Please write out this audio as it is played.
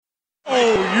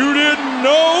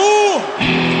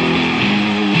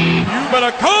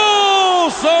better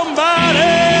call somebody.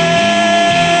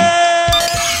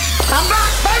 I'm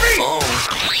back, baby.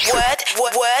 What?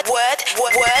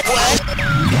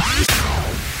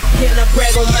 Can I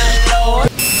brag on my Lord?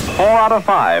 4 out of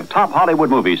 5 top Hollywood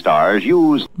movie stars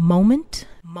use Moment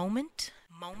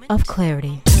of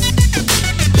clarity.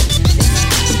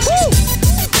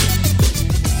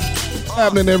 What's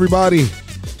happening, everybody?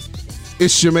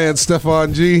 It's your man,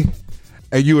 Stefan G,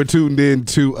 and you are tuned in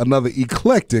to another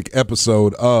eclectic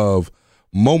episode of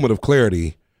Moment of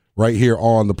Clarity right here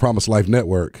on the Promised Life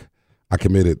Network. I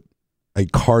committed a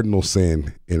cardinal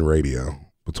sin in radio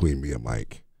between me and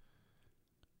Mike.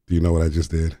 Do you know what I just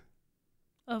did?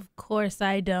 Of course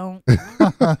I don't.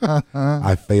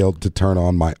 I failed to turn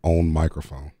on my own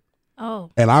microphone.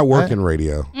 Oh. And I work in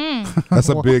radio. That's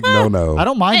a big no-no. I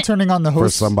don't mind turning on the for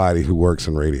host. somebody who works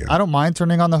in radio. I don't mind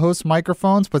turning on the host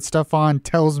microphones, but Stefan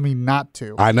tells me not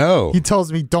to. I know. He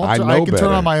tells me don't. I I can better.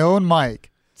 turn on my own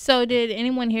mic. So did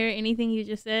anyone hear anything you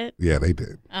just said? Yeah, they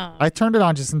did. Oh, I turned it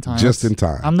on just in time. Just in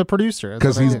time. I'm the producer.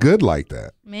 Because he's good like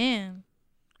that. man.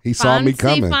 He saw me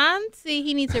coming. Fonzie,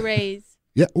 he needs a raise.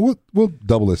 Yeah, we'll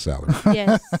double his salary.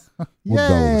 Yes. We'll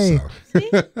double his Yay.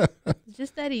 salary. See?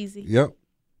 Just that easy. Yep.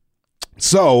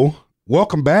 So,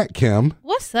 welcome back, Kim.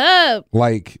 What's up?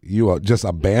 Like you just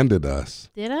abandoned us.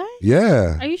 Did I?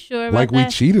 Yeah. Are you sure about Like we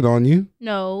that? cheated on you.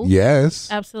 No.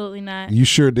 Yes. Absolutely not. You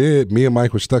sure did. Me and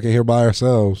Mike were stuck in here by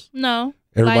ourselves. No.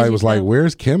 Everybody Lies was like, yourself.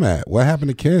 where's Kim at? What happened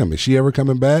to Kim? Is she ever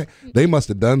coming back? They must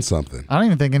have done something. I don't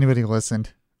even think anybody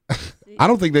listened. I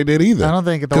don't think they did either. I don't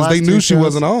think the because last they two knew she shows-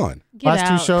 wasn't on. Get Last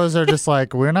out. two shows are just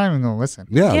like, we're not even going to listen.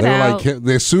 Yeah, Get they were out. like, Kim,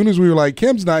 as soon as we were like,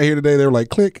 Kim's not here today, they were like,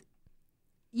 click.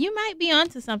 You might be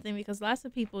onto something because lots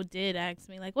of people did ask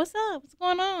me, like, what's up? What's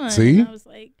going on? See? And I was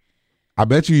like, I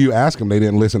bet you asked them, they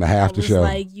didn't listen to half I the was show.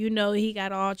 like, he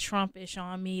got all Trumpish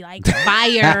on me, like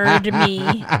fired me,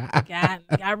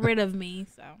 got rid of me.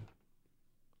 So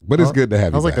But it's good to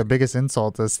have That was you like the back. biggest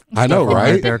insult. Is I know, Stefan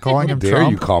right? They're calling How him dare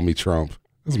Trump. you call me Trump?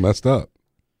 That's messed up.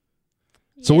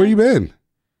 So yeah. where you been?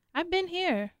 I've been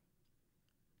here,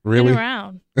 Really? been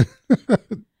around.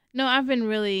 No, I've been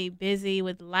really busy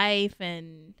with life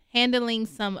and handling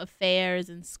some affairs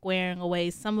and squaring away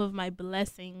some of my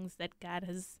blessings that God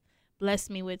has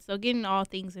blessed me with. So getting all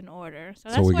things in order. So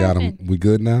that's So we where got I've them. been. We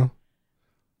good now?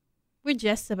 We're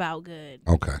just about good.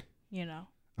 Okay. You know.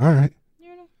 All right.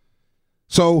 You know.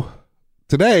 So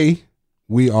today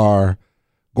we are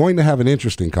going to have an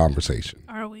interesting conversation.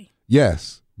 Are we?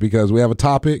 Yes, because we have a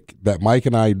topic that Mike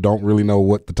and I don't really know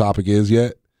what the topic is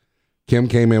yet. Kim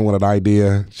came in with an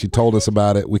idea. She told us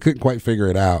about it. We couldn't quite figure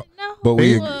it out, No. but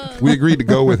we agreed to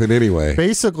go with it anyway.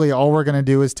 Basically, all we're going to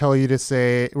do is tell you to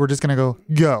say, we're just going to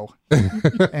go.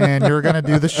 And you're going to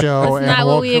do the show. That's and not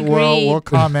what we agreed. we'll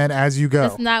comment as you go.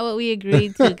 That's not what we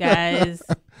agreed to, guys.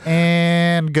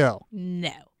 And go.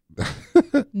 No.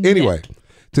 Anyway,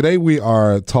 today we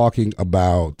are talking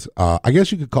about, I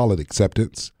guess you could call it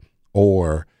acceptance,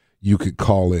 or you could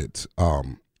call it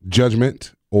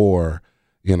judgment, or,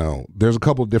 there's a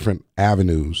couple of different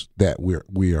avenues that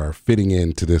we are fitting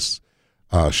into this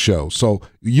show. So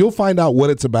you'll find out what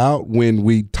it's about when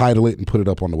we title it and put it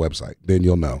up on the website. Then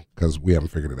you'll know, because we haven't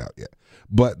figured it out yet.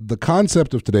 But the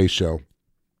concept of today's show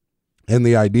and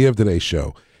the idea of today's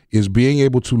show is being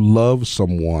able to love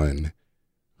someone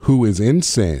who is in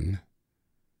sin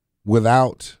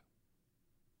without,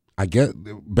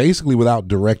 basically without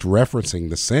direct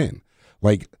referencing the sin.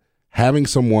 Like having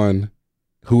someone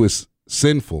who is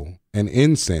sinful and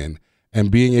in sin and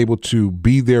being able to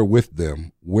be there with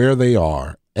them where they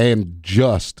are and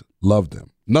just love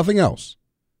them. Nothing else.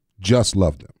 Just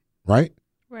love them. Right?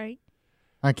 Right.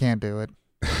 I can't do it.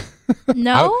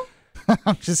 No?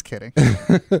 I'm just kidding.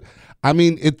 I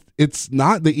mean, it's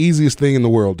not the easiest thing in the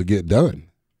world to get done,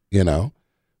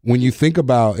 When you think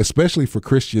about, especially for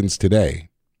Christians today,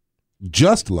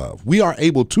 just love. We are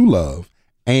able to love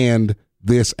and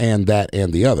this and that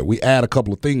and the other. We add a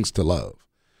couple of things to love.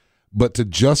 But to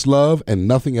just love and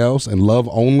nothing else and love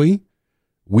only,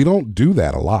 we don't do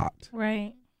that a lot.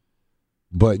 Right.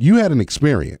 But you had an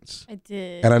experience. I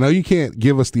did. And I know you can't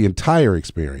give us the entire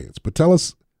experience, but tell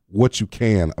us what you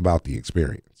can about the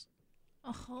experience.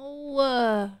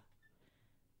 Oh,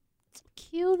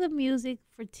 cue the music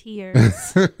for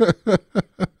tears.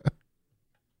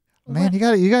 Man,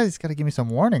 you guys got to give me some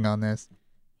warning on this.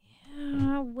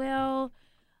 Well,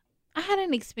 I had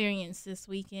an experience this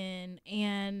weekend,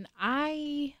 and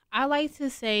I like to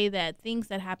say that things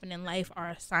that happen in life are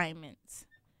assignments.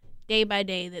 Day by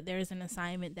day, that there's an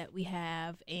assignment that we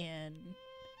have, and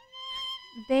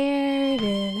there it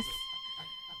is.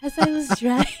 As I was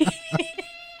driving.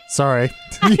 Sorry.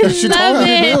 She told me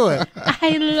to do it. I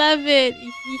I love it.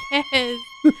 Yes.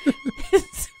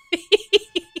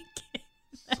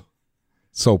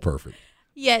 So perfect.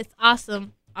 Yes,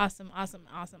 awesome.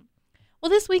 Well,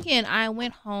 this weekend I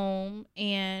went home,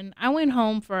 and I went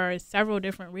home for several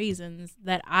different reasons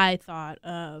that I thought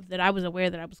of, that I was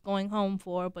aware that I was going home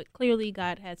for, but clearly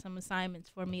God had some assignments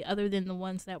for me other than the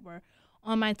ones that were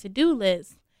on my to-do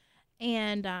list.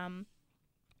 And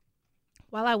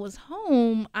while I was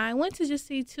home, I went to just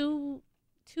see two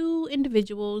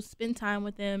individuals, spend time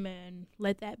with them, and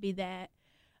let that be that.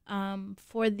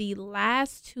 For the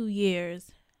last 2 years,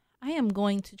 I am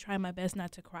going to try my best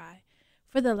not to cry.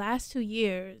 For the last 2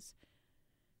 years,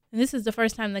 and this is the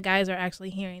first time the guys are actually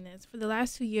hearing this. For the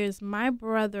last 2 years, my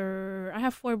brother, I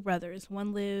have 4 brothers.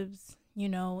 One lives,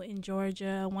 in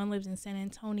Georgia. One lives in San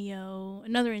Antonio.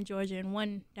 Another in Georgia, and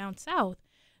one down south.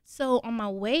 So on my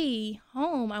way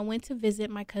home, I went to visit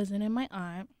my cousin and my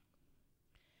aunt.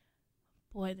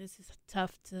 Boy, this is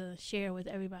tough to share with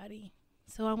everybody.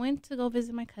 So I went to go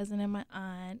visit my cousin and my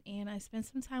aunt, and I spent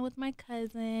some time with my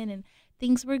cousin, and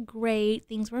things were great.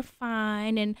 Things were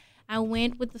fine. And I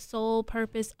went with the sole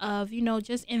purpose of,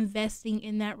 just investing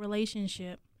in that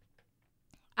relationship.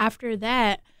 After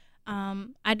that,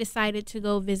 I decided to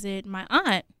go visit my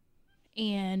aunt,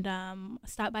 and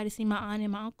stopped by to see my aunt,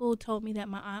 and my uncle told me that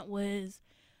my aunt was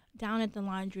down at the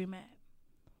laundromat.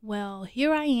 Well,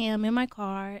 here I am in my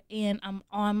car, and I'm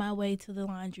on my way to the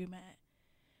laundromat.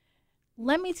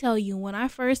 Let me tell you, when I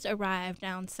first arrived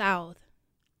down south,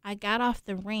 I got off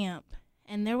the ramp,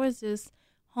 and there was this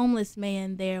homeless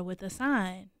man there with a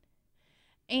sign.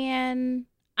 And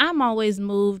I'm always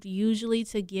moved usually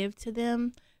to give to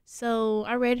them. So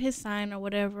I read his sign or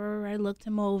whatever. I looked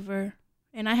him over,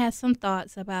 and I had some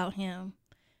thoughts about him.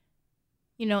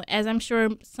 As I'm sure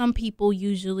some people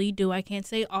usually do. I can't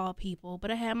say all people, but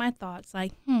I had my thoughts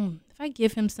like, if I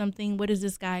give him something, what is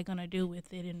this guy going to do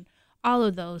with it? And all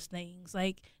of those things.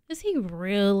 Like, does he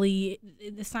really,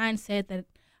 the sign said that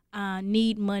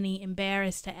need money,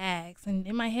 embarrassed to ask. And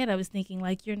in my head, I was thinking,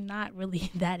 like, you're not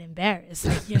really that embarrassed.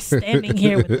 Like, you're standing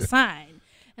here with the sign.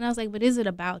 And I was like, but is it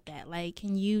about that? Like,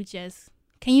 can you just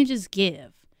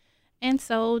give? And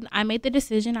so I made the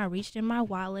decision. I reached in my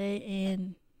wallet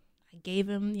and I gave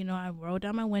him, I rolled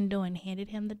down my window and handed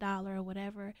him the $1 or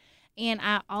whatever. And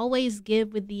I always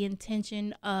give with the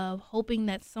intention of hoping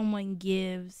that someone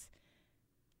gives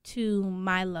to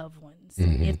my loved ones,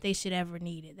 if they should ever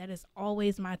need it. That is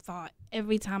always my thought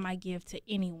every time I give to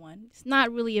anyone. It's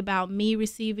not really about me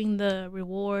receiving the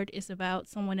reward. It's about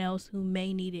someone else who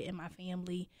may need it in my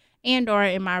family and or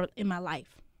in my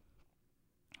life.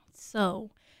 So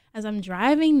as I'm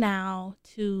driving now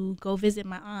to go visit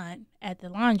my aunt at the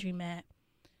laundromat,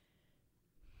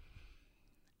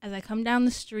 as I come down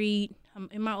the street, I'm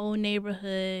in my old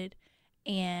neighborhood,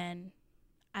 and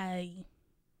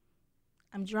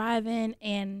I'm driving,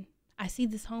 and I see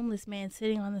this homeless man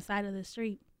sitting on the side of the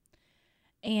street.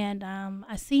 And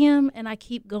I see him, and I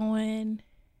keep going,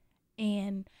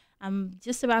 and I'm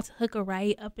just about to hook a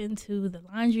right up into the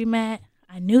laundromat.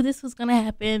 I knew this was going to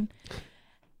happen.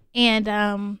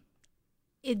 And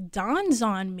it dawns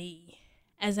on me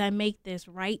as I make this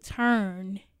right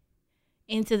turn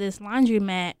into this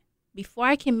laundromat. Before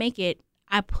I can make it,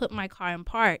 I put my car in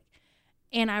park.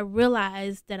 And I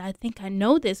realized that I think I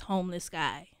know this homeless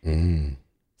guy.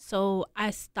 So I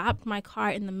stopped my car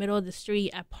in the middle of the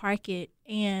street. I park it,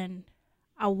 and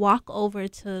I walk over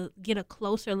to get a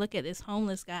closer look at this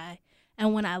homeless guy.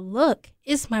 And when I look,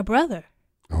 it's my brother.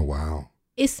 Oh, wow.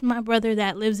 It's my brother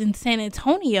that lives in San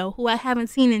Antonio, who I haven't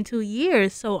seen in 2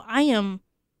 years. So I am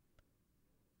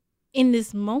in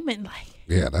this moment like...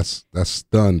 Yeah, that's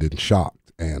stunned and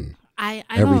shocked and I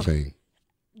everything.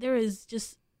 There is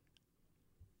just...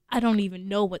 I don't even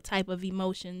know what type of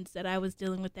emotions that I was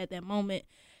dealing with at that moment.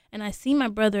 And I see my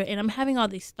brother, and I'm having all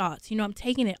these thoughts. I'm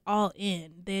taking it all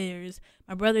in.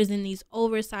 My brother's in these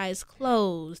oversized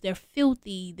clothes. They're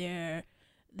filthy. They're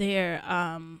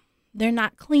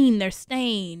not clean. They're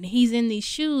stained. He's in these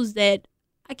shoes that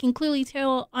I can clearly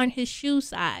tell aren't his shoe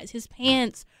size. His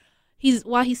pants,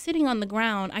 while he's sitting on the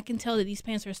ground, I can tell that these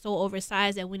pants are so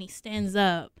oversized that when he stands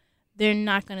up, they're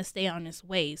not going to stay on his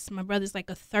waist. My brother's like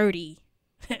a 30.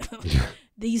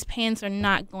 These pants are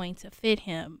not going to fit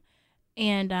him.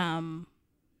 And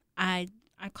I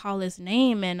call his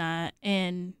name,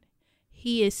 and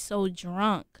he is so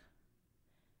drunk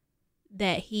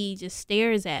that he just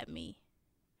stares at me.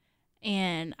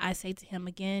 And I say to him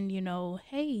again,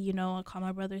 hey, I call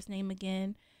my brother's name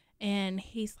again, and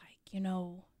he's like, he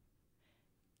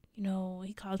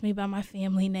calls me by my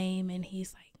family name, and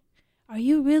he's like, are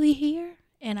you really here?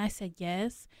 And I said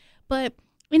yes. But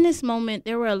in this moment,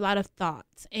 there were a lot of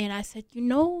thoughts. And I said,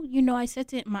 I said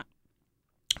to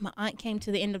my aunt came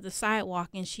to the end of the sidewalk,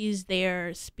 and she's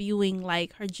there spewing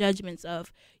like her judgments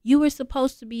of, you were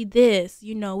supposed to be this,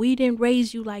 we didn't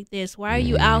raise you like this. Why are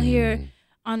you out here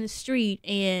on the street?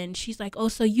 And she's like, oh,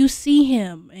 so you see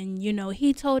him. And,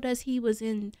 he told us he was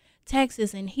in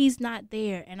Texas and he's not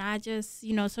there. And I just,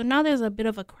 so now there's a bit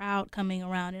of a crowd coming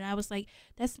around. And I was like,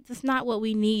 that's not what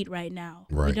we need right now.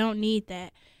 Right. We don't need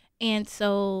that. And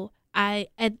so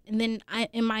and then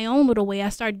in my own little way, I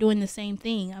started doing the same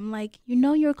thing. I'm like,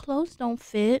 your clothes don't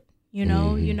fit,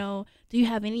 do you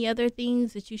have any other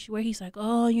things that you should wear? He's like,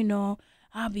 oh,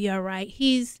 I'll be all right.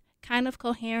 He's kind of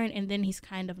coherent, and then he's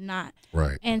kind of not.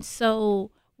 Right. And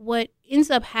so what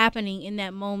ends up happening in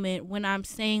that moment when I'm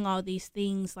saying all these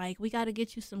things, like, we got to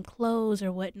get you some clothes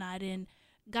or whatnot, and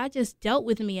God just dealt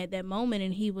with me at that moment,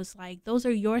 and he was like, those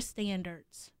are your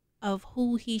standards of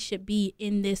who he should be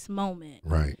in this moment.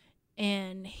 Right.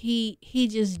 And he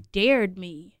just dared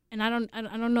me. And I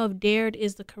don't know if dared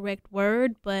is the correct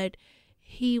word, but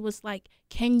he was like,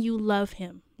 can you love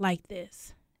him like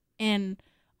this? And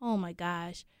oh my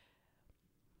gosh,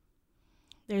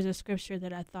 there's a scripture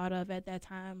that I thought of at that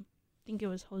time. I think it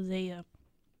was Hosea.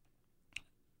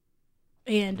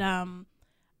 And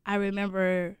I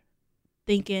remember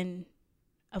thinking,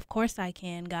 of course I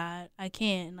can, God. I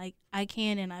can. Like, I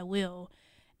can and I will.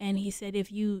 And he said,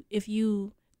 if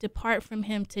you depart from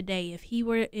him today, if you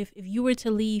were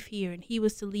to leave here and he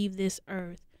was to leave this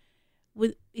earth,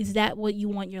 is that what you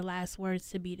want your last words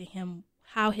to be to him?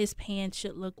 How his pants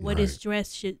should look, what his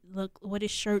dress should look, what his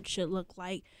shirt should look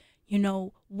like?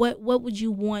 What would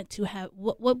you want to have?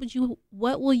 What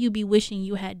will you be wishing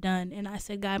you had done? And I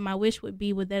said, God, my wish would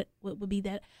be that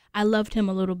I loved him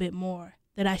a little bit more,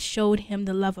 that I showed him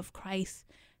the love of Christ.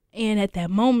 And at that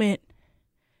moment,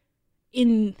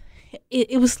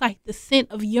 it was like the scent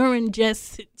of urine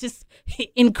just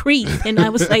increased, and I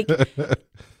was like,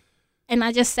 and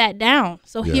I just sat down.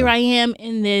 So here I am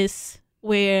in this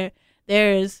where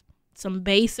there's some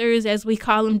basers, as we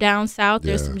call them down south.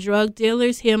 There's some drug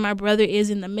dealers. Here my brother is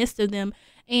in the midst of them.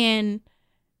 And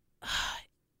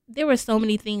there were so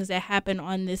many things that happened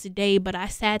on this day, but I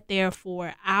sat there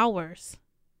for hours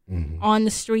on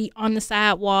the street, on the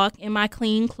sidewalk, in my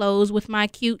clean clothes, with my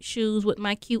cute shoes, with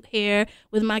my cute hair,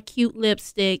 with my cute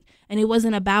lipstick. And it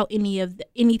wasn't about any of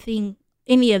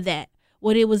that.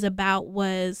 What it was about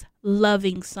was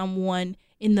loving someone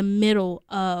in the middle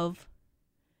of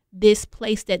this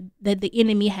place that the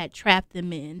enemy had trapped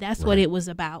them in. That's what it was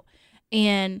about.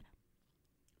 And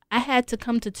I had to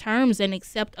come to terms and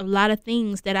accept a lot of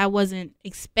things that I wasn't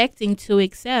expecting to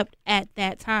accept at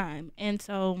that time. And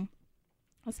so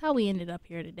that's how we ended up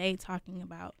here today talking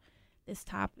about this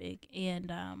topic.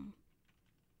 And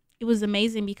it was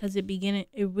amazing because it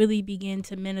really began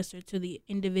to minister to the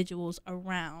individuals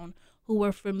around who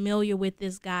were familiar with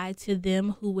this guy, to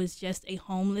them who was just a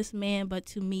homeless man, but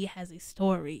to me has a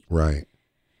story. Right.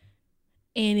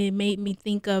 And it made me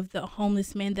think of the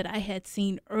homeless man that I had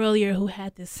seen earlier who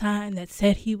had this sign that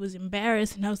said he was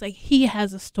embarrassed. And I was like, he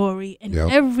has a story. And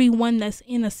everyone that's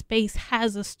in a space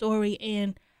has a story.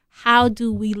 And how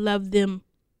do we love them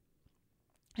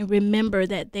and remember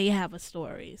that they have a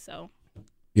story? So,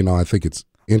 I think it's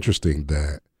interesting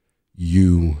that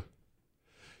you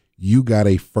got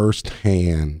a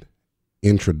firsthand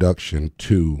introduction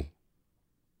to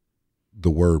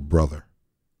the word brother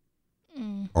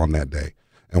on that day.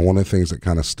 And one of the things that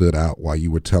kind of stood out while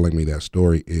you were telling me that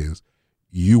story is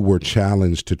you were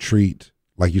challenged to treat,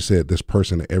 like you said, this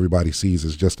person that everybody sees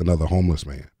as just another homeless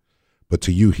man. But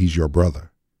to you, he's your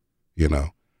brother,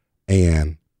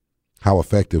 and how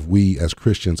effective we as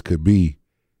Christians could be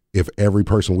if every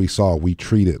person we saw, we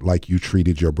treated like you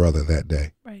treated your brother that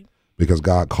day. Right. Because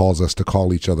God calls us to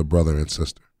call each other brother and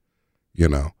sister,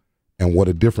 and what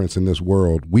a difference in this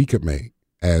world we could make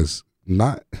as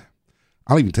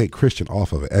I'll even take Christian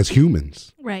off of it, as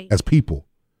humans, right, as people,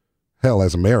 hell,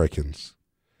 as Americans,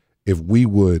 if we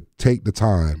would take the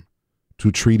time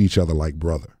to treat each other like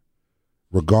brother,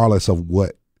 regardless of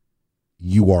what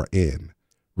you are in,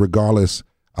 regardless.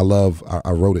 I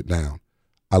wrote it down.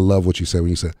 I love what you said when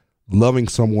you said loving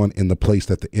someone in the place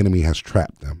that the enemy has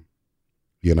trapped them.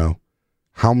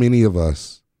 How many of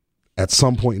us at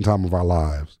some point in time of our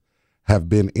lives have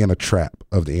been in a trap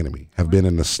of the enemy, have been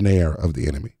in the snare of the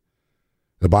enemy?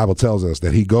 The Bible tells us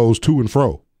that he goes to and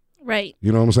fro. Right.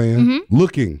 You know what I'm saying? Mm-hmm.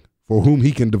 Looking for whom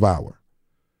he can devour.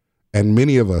 And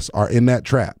many of us are in that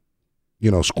trap,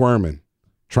 squirming,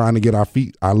 trying to get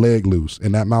our leg loose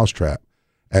in that mousetrap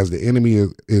as the enemy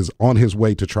is on his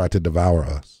way to try to devour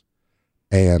us.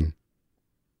 And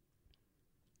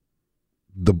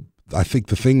the I think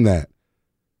the thing that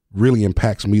really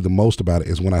impacts me the most about it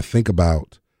is when I think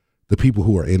about the people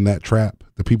who are in that trap,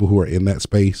 the people who are in that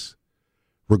space,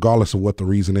 regardless of what the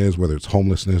reason is, whether it's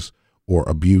homelessness or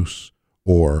abuse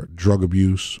or drug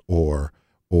abuse or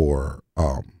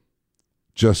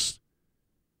just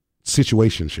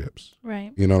situationships.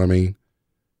 Right. You know what I mean?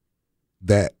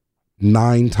 That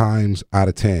 9 times out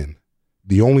of 10,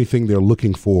 the only thing they're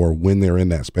looking for when they're in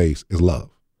that space is love.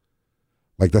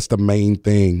 Like, that's the main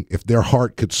thing. If their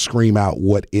heart could scream out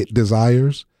what it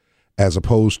desires, as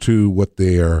opposed to what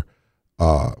their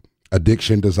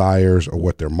addiction desires or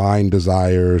what their mind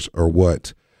desires or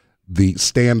what the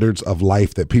standards of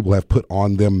life that people have put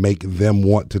on them make them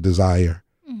want to desire.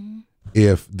 Mm-hmm.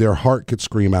 If their heart could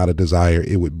scream out a desire,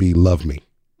 it would be love me.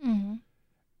 Mm-hmm.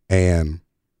 And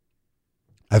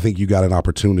I think you got an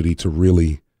opportunity to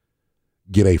really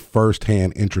get a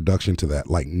firsthand introduction to that.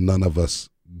 Like, none of us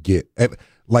get,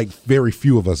 like, very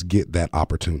few of us get that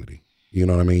opportunity. You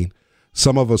know what I mean?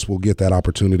 Some of us will get that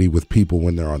opportunity with people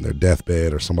when they're on their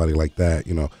deathbed or somebody like that,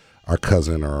 you know, our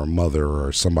cousin or our mother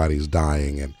or somebody's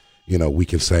dying. And, you know, we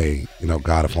can say, you know,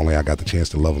 God, if only I got the chance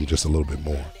to love them just a little bit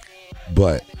more.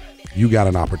 But you got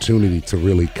an opportunity to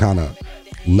really kind of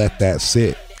let that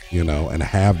sit, you know, and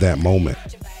have that moment.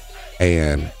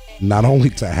 And not only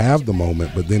to have the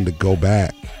moment, but then to go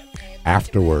back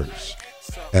afterwards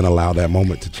and allow that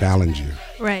moment to challenge you.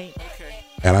 Right.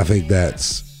 And I think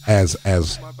that's as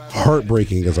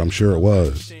heartbreaking as I'm sure it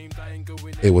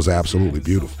was absolutely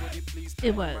beautiful.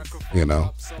 It was. You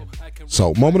know?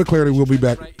 So, Moment of Clarity, we'll be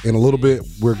back in a little bit.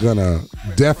 We're going to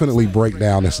definitely break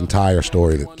down this entire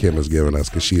story that Kim has given us,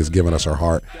 because she has given us her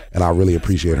heart, and I really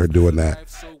appreciate her doing that.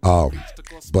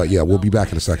 But yeah, we'll be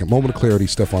back in a second. Moment of Clarity,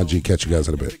 Stefan G. Catch you guys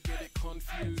in a bit.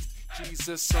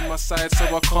 Jesus on my side, so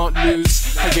I can't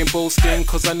lose. I ain't boasting,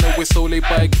 cause I know it's only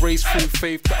by grace through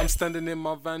faith that I'm standing in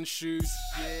my van shoes.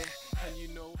 Yeah, and you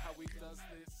know how he does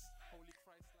this. Holy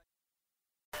Christ.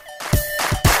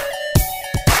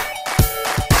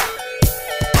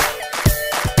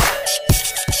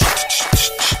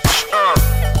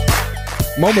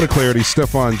 Moment of Clarity,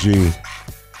 Stefan G.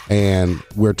 And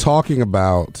we're talking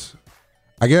about,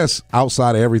 I guess,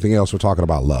 outside of everything else, we're talking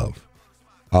about love.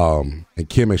 And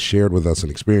Kim has shared with us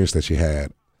an experience that she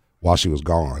had while she was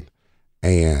gone.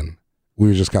 And we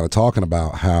were just kind of talking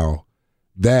about how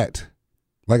that,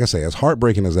 like I say, as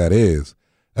heartbreaking as that is,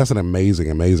 that's an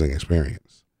amazing, amazing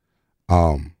experience.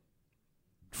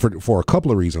 For a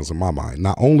couple of reasons in my mind.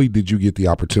 Not only did you get the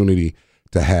opportunity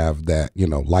to have that, you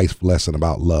know, life lesson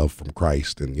about love from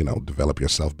Christ and, you know, develop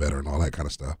yourself better and all that kind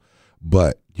of stuff,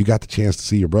 but you got the chance to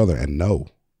see your brother and know,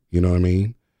 you know what I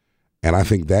mean? And I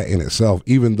think that in itself,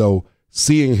 even though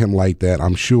seeing him like that,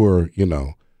 I'm sure, you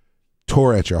know,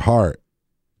 tore at your heart,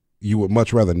 you would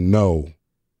much rather know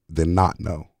than not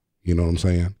know. You know what I'm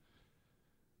saying?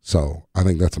 So I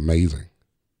think that's amazing.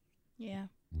 Yeah.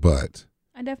 But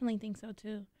I definitely think so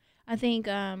too. I think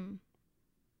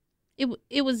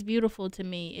it was beautiful to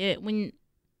me. When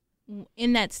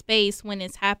in that space when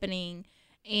it's happening,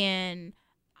 and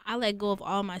I let go of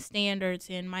all my standards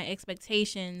and my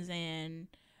expectations and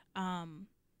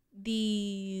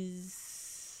these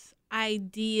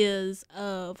ideas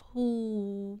of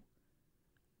who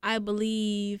I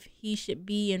believe he should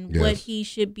be and what he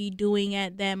should be doing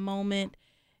at that moment.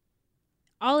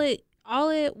 All it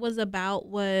was about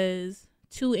was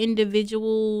two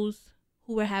individuals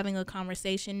who were having a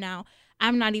conversation. Now,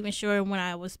 I'm not even sure when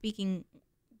I was speaking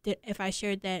if I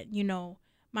shared that, you know,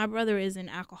 my brother is an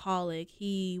alcoholic.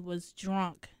 He was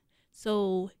drunk.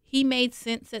 So he made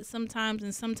sense at sometimes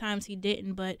and sometimes he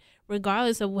didn't. But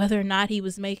regardless of whether or not he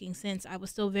was making sense, I was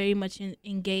still very much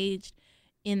engaged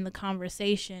in the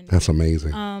conversation. That's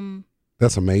amazing.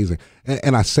 That's amazing.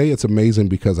 And I say it's amazing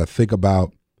because I think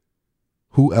about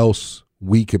who else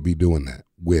we could be doing that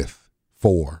with,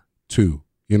 for, to.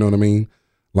 You know what I mean?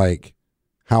 Like,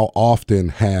 how often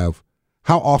have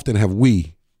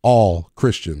we, all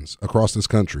Christians across this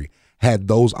country, had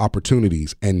those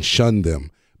opportunities and shunned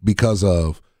them because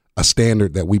of a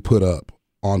standard that we put up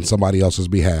on somebody else's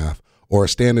behalf, or a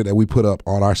standard that we put up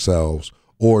on ourselves,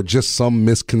 or just some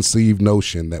misconceived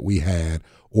notion that we had,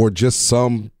 or just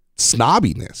some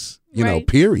snobbiness, you know,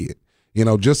 period. You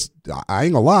know, just, I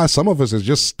ain't gonna lie, some of us is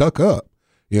just stuck up.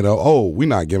 You know, oh, we're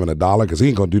not giving $1 because he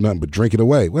ain't gonna do nothing but drink it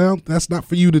away. Well, that's not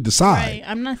for you to decide. Right.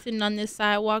 I'm not sitting on this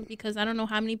sidewalk because I don't know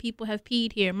how many people have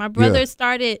peed here. My brother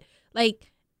started,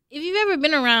 like, if you've ever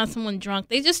been around someone drunk,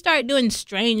 they just start doing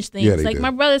strange things. Yeah, like,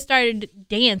 my brother started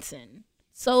dancing.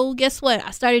 So guess what?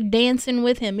 I started dancing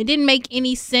with him. It didn't make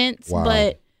any sense,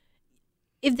 but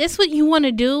if that's what you want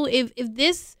to do, if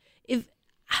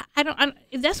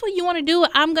if that's what you want to do,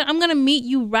 I'm gonna meet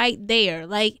you right there.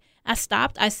 Like, I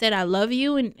stopped. I said, I love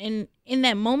you. And in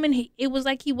that moment, it was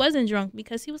like he wasn't drunk,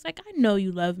 because he was like, I know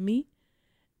you love me.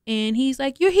 And he's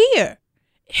like, you're here.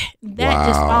 That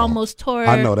just almost tore.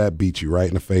 I know that beat you right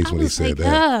in the face when he said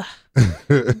that.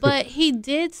 But he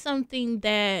did something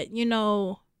that, you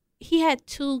know, he had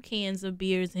 2 cans of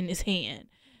beers in his hand.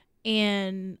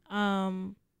 And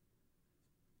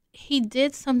he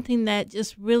did something that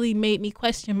just really made me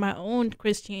question my own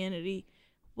Christianity.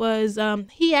 Was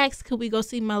he asked, could we go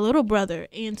see my little brother?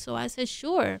 And so I said,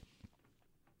 sure.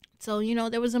 So, you know,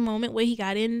 there was a moment where he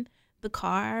got in the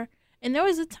car, and there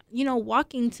was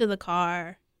walking to the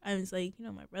car, I was like, you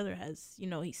know, my brother has, you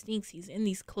know, he stinks, he's in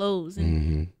these clothes.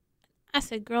 And I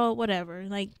said, girl, whatever.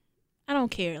 Like, I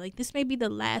don't care. Like, this may be the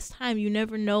last time. You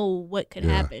never know what could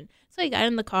happen. So he got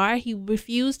in the car. He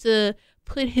refused to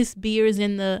put his beers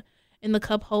in the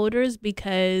cup holders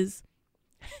because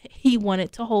he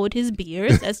wanted to hold his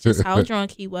beers. That's just how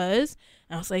drunk he was.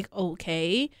 And I was like,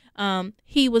 okay.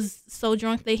 He was so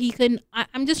drunk that he couldn't.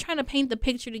 I'm just trying to paint the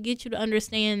picture to get you to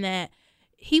understand that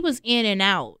he was in and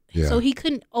out. Yeah. So he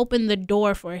couldn't open the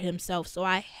door for himself. So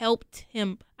I helped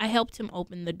him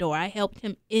open the door. I helped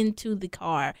him into the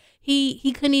car.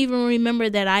 He couldn't even remember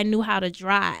that I knew how to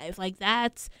drive. Like,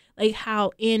 that's like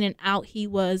how in and out he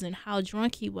was and how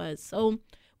drunk he was. So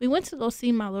we went to go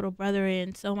see my little brother,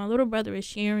 and so my little brother is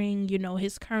sharing, you know,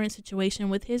 his current situation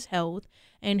with his health,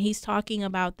 and he's talking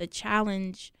about the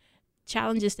challenges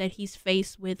that he's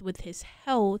faced with his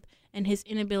health and his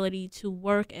inability to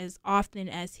work as often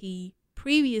as he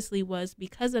previously was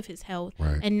because of his health,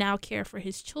 and now care for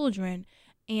his children.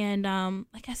 And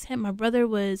like I said, my brother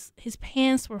his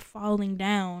pants were falling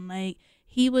down. Like,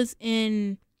 he was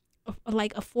in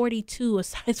a 42, a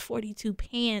size 42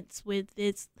 pants with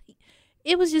this.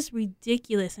 It was just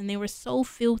ridiculous, and they were so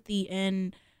filthy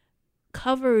and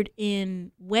covered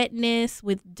in wetness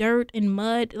with dirt and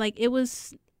mud. Like, it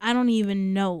was, I don't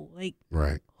even know, like,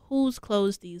 whose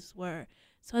clothes these were.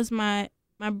 So as my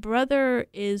brother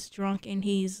is drunk and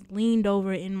he's leaned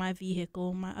over in my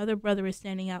vehicle, my other brother is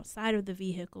standing outside of the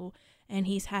vehicle, and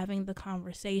he's having the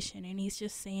conversation, and he's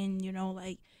just saying, you know,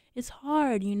 like, it's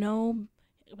hard, you know,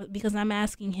 because I'm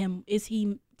asking him, is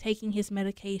he taking his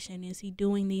medication? Is he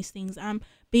doing these things? I'm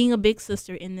being a big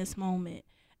sister in this moment.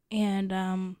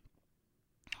 And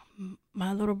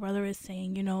my little brother is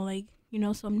saying, you know, like, you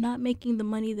know, so I'm not making the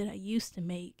money that I used to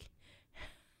make.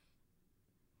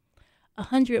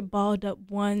 100 balled up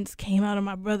ones came out of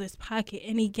my brother's pocket,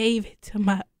 and he gave it to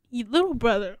my little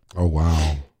brother. Oh,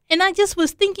 wow. And I just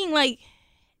was thinking, like,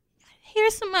 here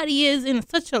somebody is in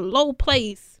such a low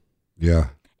place. Yeah.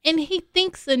 And he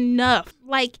thinks enough.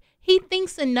 Like, he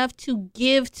thinks enough to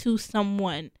give to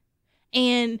someone.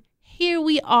 And here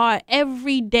we are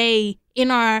every day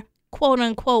in our quote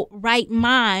unquote right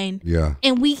mind. Yeah.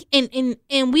 And we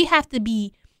have to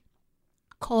be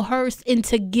coerced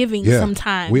into giving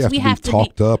sometimes. We have to be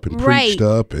talked up and preached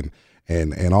up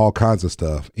and all kinds of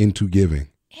stuff into giving.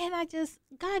 And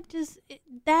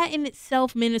that in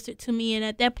itself ministered to me. And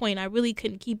at that point, I really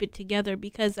couldn't keep it together,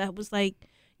 because I was like,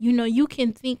 you know, you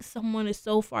can think someone is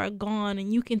so far gone,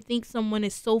 and you can think someone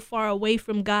is so far away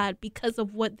from God because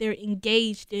of what they're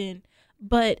engaged in.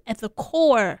 But at the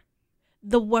core,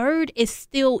 the word is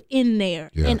still in there.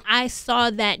 Yeah. And I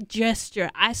saw that gesture.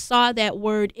 I saw that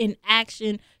word in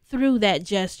action through that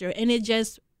gesture. And it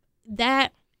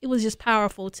was just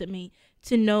powerful to me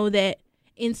to know that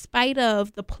in spite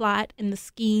of the plot and the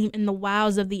scheme and the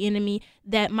wiles of the enemy,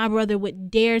 that my brother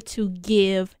would dare to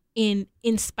give in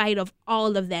spite of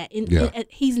all of that.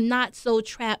 He's not so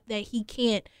trapped that he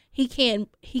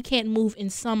can't move in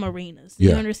some arenas.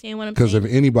 You understand what I'm saying? Because if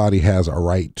anybody has a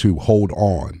right to hold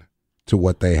on to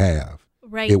what they have,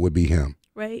 it would be him.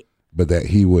 Right. But that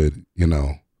he would, you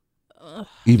know,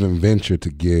 even venture to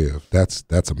give.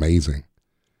 That's amazing.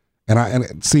 And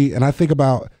I think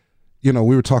about, you know,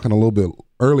 we were talking a little bit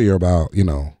earlier about, you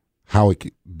know, how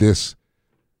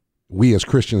we as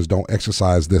Christians don't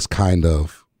exercise this kind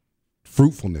of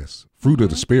fruit of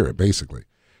the Spirit, basically,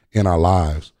 in our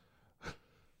lives.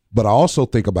 But I also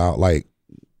think about, like,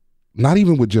 not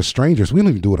even with just strangers. We don't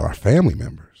even do it with our family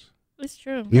members. It's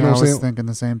true. You know what I'm saying? I was thinking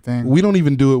the same thing. We don't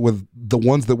even do it with the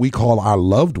ones that we call our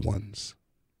loved ones.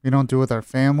 We don't do it with our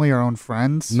family, our own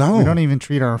friends. No. We don't even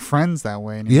treat our friends that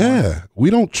way anymore. Yeah. We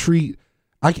don't treat...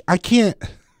 I can't...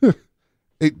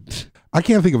 I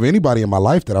can't think of anybody in my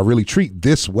life that I really treat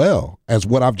this well as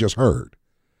what I've just heard.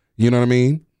 You know what I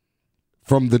mean?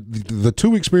 From the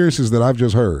 2 experiences that I've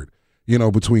just heard, you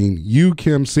know, between you,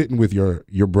 Kim, sitting with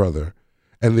your brother,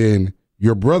 and then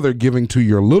your brother giving to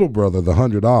your little brother the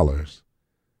 $100.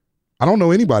 I don't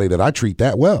know anybody that I treat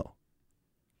that well.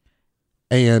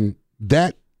 And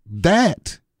that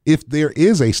if there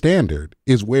is a standard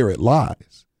is where it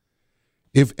lies.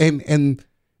 And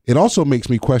it also makes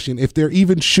me question if there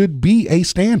even should be a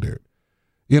standard.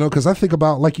 Because I think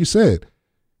about, like you said,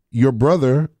 your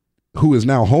brother who is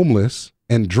now homeless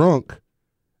and drunk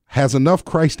has enough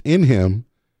Christ in him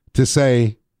to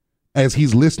say, as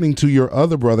he's listening to your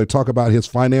other brother talk about his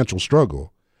financial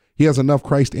struggle, he has enough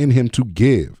Christ in him to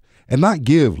give, and not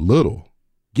give little,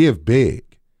 give big.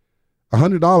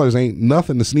 $100 ain't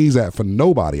nothing to sneeze at for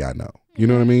nobody I know. You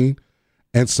know what I mean?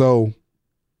 And so,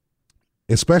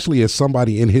 especially as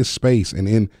somebody in his space and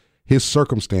in his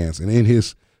circumstance and in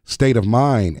his state of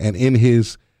mind and in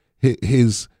his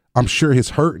I'm sure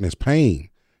his hurt and his pain,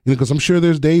 because I'm sure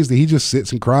there's days that he just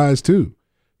sits and cries too,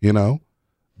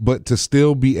 but to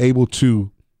still be able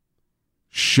to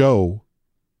show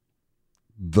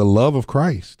the love of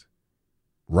Christ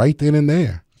right then and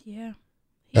there. Yeah.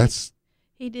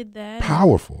 He did that.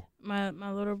 Powerful. My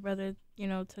little brother,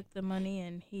 took the money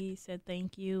and he said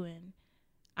thank you, and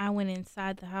I went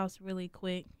inside the house really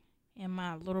quick, and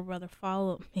my little brother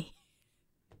followed me.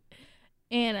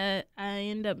 And I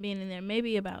ended up being in there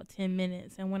maybe about 10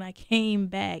 minutes. And when I came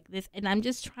back, and I'm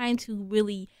just trying to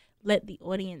really let the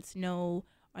audience know,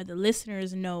 or the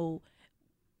listeners know,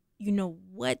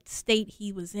 what state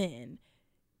he was in.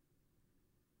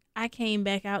 I came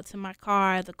back out to my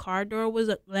car. The car door was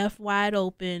left wide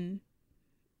open,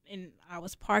 and I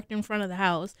was parked in front of the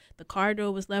house. The car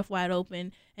door was left wide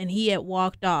open, and he had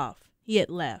walked off. He had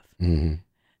left. Mm-hmm.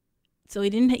 So he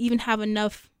didn't even have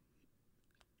enough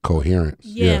coherence.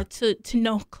 Yeah, to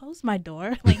know, close my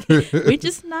door. Like, we're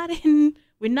not in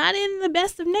the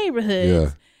best of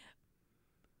neighborhoods.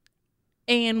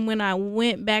 Yeah. And when I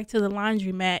went back to the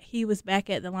laundromat, he was back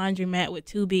at the laundromat with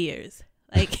 2 beers.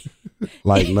 Like,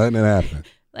 like nothing had happened.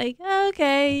 Like,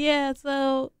 okay, yeah.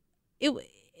 So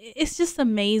it's just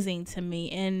amazing to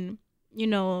me. And,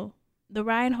 the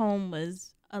ride home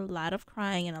was a lot of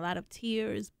crying and a lot of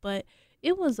tears, but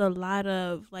it was a lot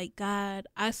of like, God,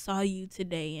 I saw you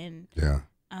today, and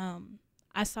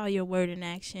I saw your word in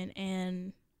action,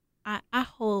 and I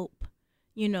hope,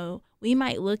 we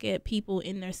might look at people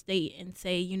in their state and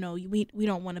say, we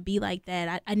don't want to be like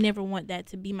that. I never want that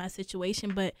to be my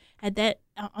situation. But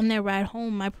on that ride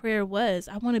home, my prayer was,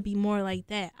 I want to be more like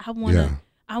that. I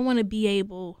want to be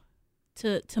able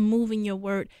to move in your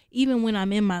word, even when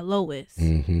I'm in my lowest.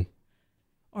 Mm-hmm.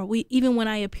 Or even when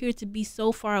I appear to be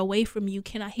so far away from you,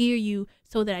 can I hear you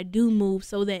so that I do move,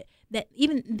 so that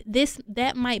even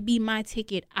that might be my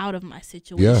ticket out of my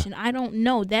situation. Yeah. I don't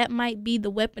know. That might be the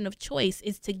weapon of choice,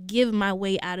 is to give my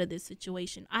way out of this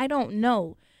situation. I don't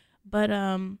know. But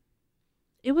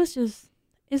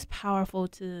it's powerful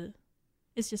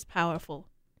it's just powerful.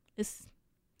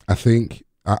 I think,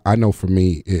 I know for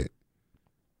me,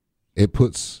 it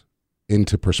puts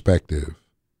into perspective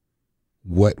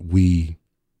what we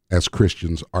as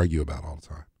Christians argue about all the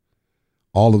time.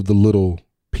 All of the little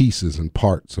pieces and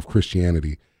parts of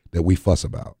Christianity that we fuss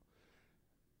about.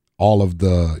 All of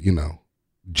the,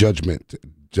 judgment.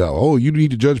 Oh, you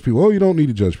need to judge people. Oh, you don't need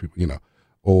to judge people,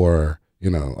 Or,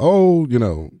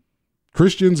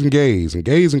 Christians and gays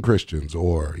and Christians,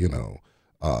 or,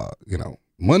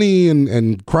 money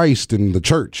and Christ and the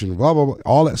church and blah, blah, blah.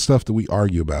 All that stuff that we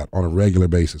argue about on a regular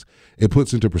basis. It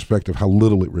puts into perspective how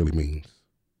little it really means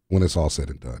when it's all said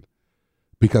and done.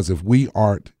 Because if we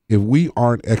aren't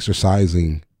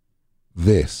exercising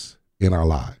this in our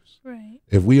lives, right.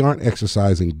 If we aren't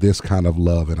exercising this kind of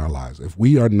love in our lives, if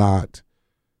we are not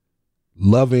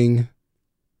loving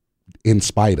in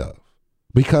spite of,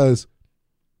 because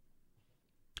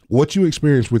what you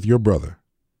experienced with your brother,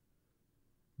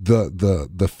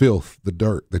 the filth, the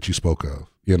dirt that you spoke of,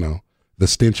 the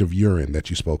stench of urine that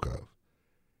you spoke of,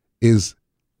 is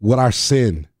what our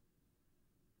sin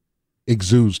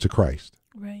exudes to Christ.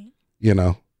 Right.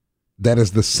 That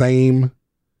is the same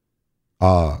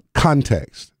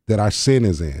context that our sin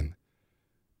is in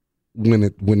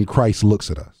when Christ looks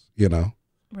at us,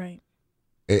 Right.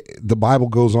 The Bible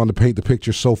goes on to paint the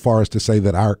picture so far as to say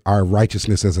that our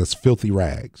righteousness is as filthy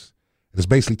rags. It's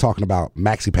basically talking about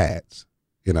maxi pads,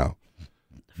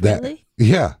 Really?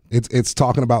 Yeah, it's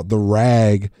talking about the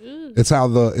rag. Ooh. It's how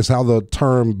the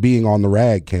term being on the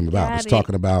rag came about. It's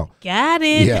talking about. Got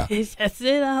it. Yeah. That's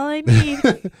it. All I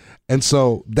need. And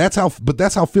so that's how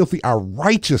filthy our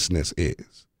righteousness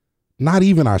is. Not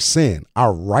even our sin.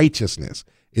 Our righteousness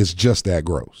is just that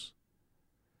gross.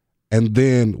 And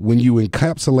then when you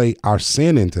encapsulate our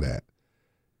sin into that,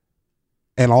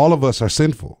 and all of us are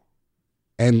sinful,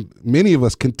 and many of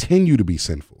us continue to be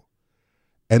sinful.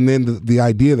 And then the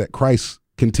idea that Christ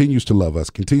continues to love us,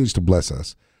 continues to bless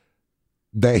us,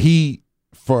 that he,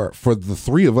 for the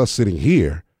three of us sitting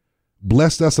here,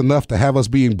 blessed us enough to have us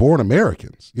being born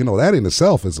Americans. You know, that in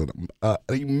itself is an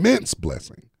immense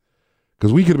blessing,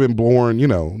 because we could have been born, you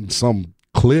know, some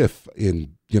cliff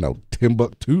in, you know,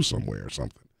 Timbuktu somewhere or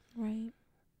something. Right.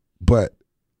 But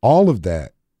all of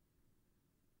that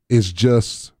is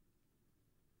just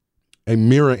a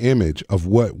mirror image of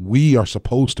what we are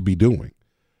supposed to be doing.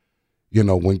 You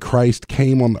know, when Christ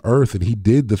came on the earth and he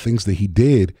did the things that he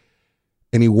did,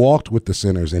 and he walked with the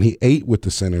sinners and he ate with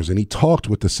the sinners and he talked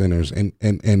with the sinners, and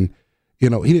you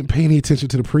know, he didn't pay any attention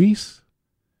to the priests.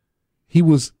 He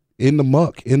was in the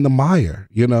muck, in the mire,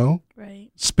 you know, right,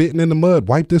 spitting in the mud,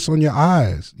 wipe this on your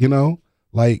eyes, you know,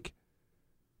 like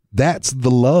that's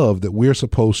the love that we're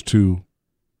supposed to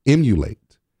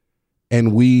emulate.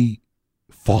 And we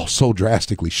fall so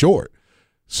drastically short,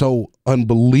 so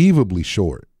unbelievably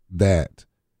short, that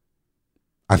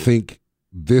I think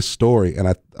this story,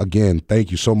 and again, thank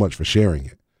you so much for sharing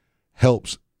it,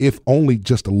 helps, if only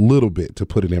just a little bit, to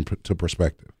put it into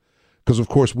perspective. Because, of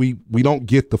course, we don't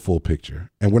get the full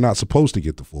picture, and we're not supposed to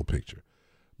get the full picture.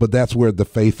 But that's where the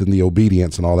faith and the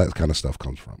obedience and all that kind of stuff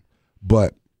comes from.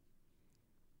 But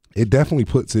it definitely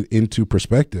puts it into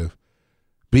perspective,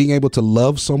 being able to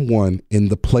love someone in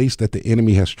the place that the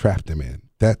enemy has trapped them in.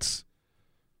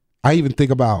 I even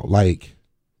think about my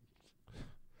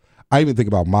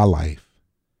life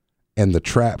and the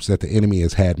traps that the enemy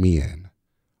has had me in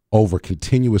over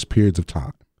continuous periods of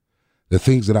time. The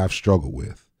things that I've struggled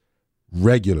with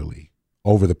regularly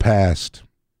over the past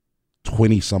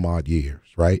 20 some odd years,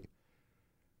 right?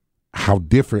 How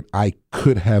different I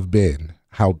could have been,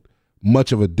 how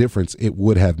much of a difference it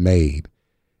would have made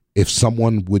if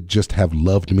someone would just have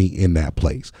loved me in that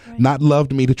place. Right. Not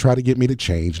loved me to try to get me to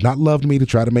change, not loved me to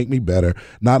try to make me better,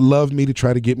 not loved me to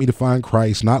try to get me to find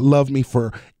Christ, not loved me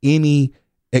for any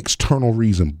external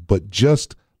reason, but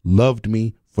just loved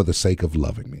me for the sake of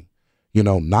loving me. You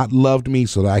know, not loved me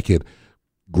so that I could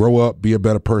grow up, be a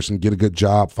better person, get a good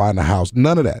job, find a house,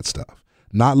 none of that stuff.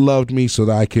 Not loved me so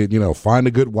that I could, you know, find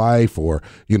a good wife or,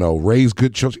 you know, raise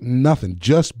good children, nothing,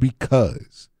 just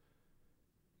because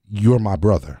you're my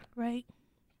brother. Right.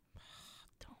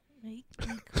 Don't make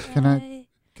me cry.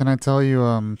 Can I tell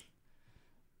you,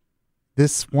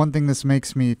 this one thing this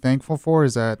makes me thankful for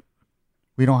is that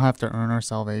we don't have to earn our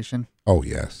salvation. Oh,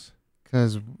 yes.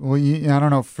 Because, well, I don't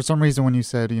know, for some reason when you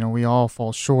said, you know, we all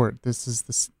fall short, this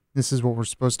is what we're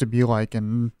supposed to be like,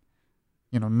 and,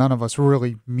 you know, none of us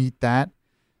really meet that,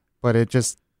 but it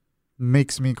just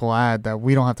makes me glad that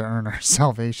we don't have to earn our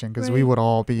salvation, because we would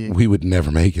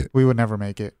never make it. We would never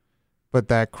make it. But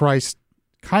that Christ,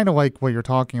 kind of like what you're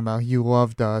talking about, he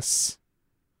loved us,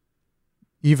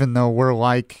 even though we're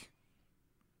like,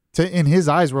 in his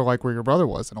eyes, we're like where your brother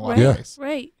was in a lot of ways.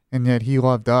 Right. And yet he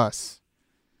loved us.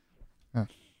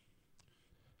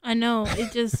 I know.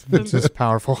 It just it's just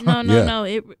powerful. No.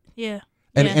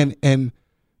 And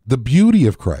the beauty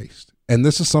of Christ, and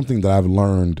this is something that I've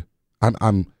learned.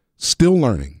 I'm still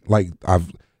learning. Like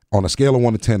on a scale of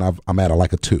 1 to 10, I'm at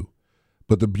like a 2.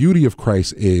 But the beauty of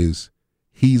Christ is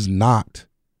he's not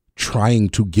trying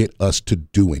to get us to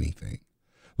do anything.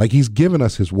 Like, he's given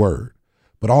us his word,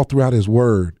 but all throughout his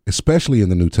word, especially in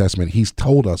the New Testament, he's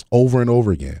told us over and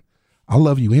over again, I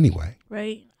love you anyway.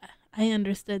 Right. I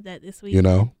understood that this week. You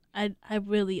know? I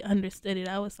really understood it.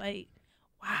 I was like,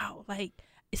 wow, like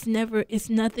it's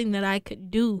nothing that I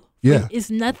could do. Yeah. It's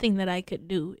nothing that I could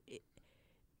do.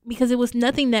 Because it was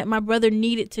nothing that my brother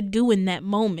needed to do in that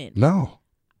moment. No.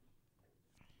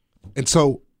 And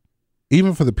so,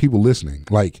 even for the people listening,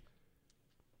 like,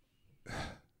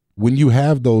 when you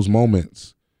have those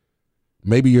moments,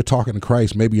 maybe you're talking to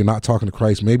Christ, maybe you're not talking to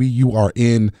Christ, maybe you are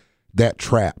in that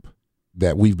trap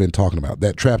that we've been talking about,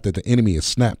 that trap that the enemy has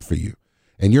snapped for you,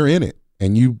 and you're in it,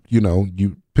 and you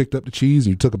picked up the cheese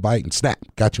and you took a bite and snap,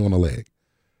 got you on the leg.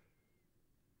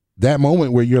 That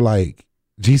moment where you're like,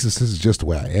 Jesus, this is just the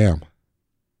way I am,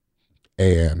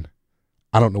 and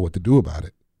I don't know what to do about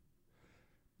it,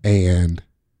 and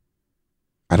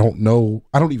I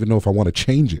don't even know if I want to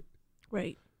change it.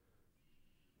 Right.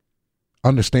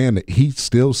 Understand that he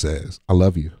still says, I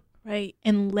love you. Right.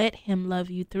 And let him love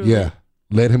you through it. Yeah.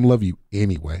 Let him love you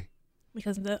anyway.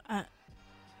 Because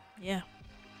yeah.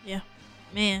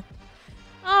 Man.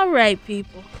 All right,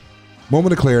 people.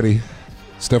 Moment of clarity.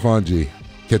 Stefan G.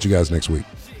 Catch you guys next week.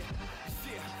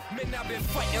 I've been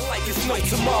fighting like it's no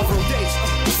tomorrow.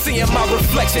 Seeing my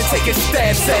reflection, taking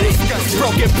stabs at it.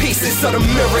 Broken pieces of the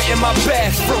mirror in my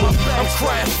bathroom. I'm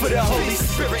crying for the Holy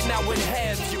Spirit, now it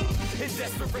has you. In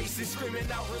desperation,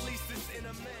 screaming out, release this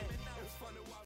inner man.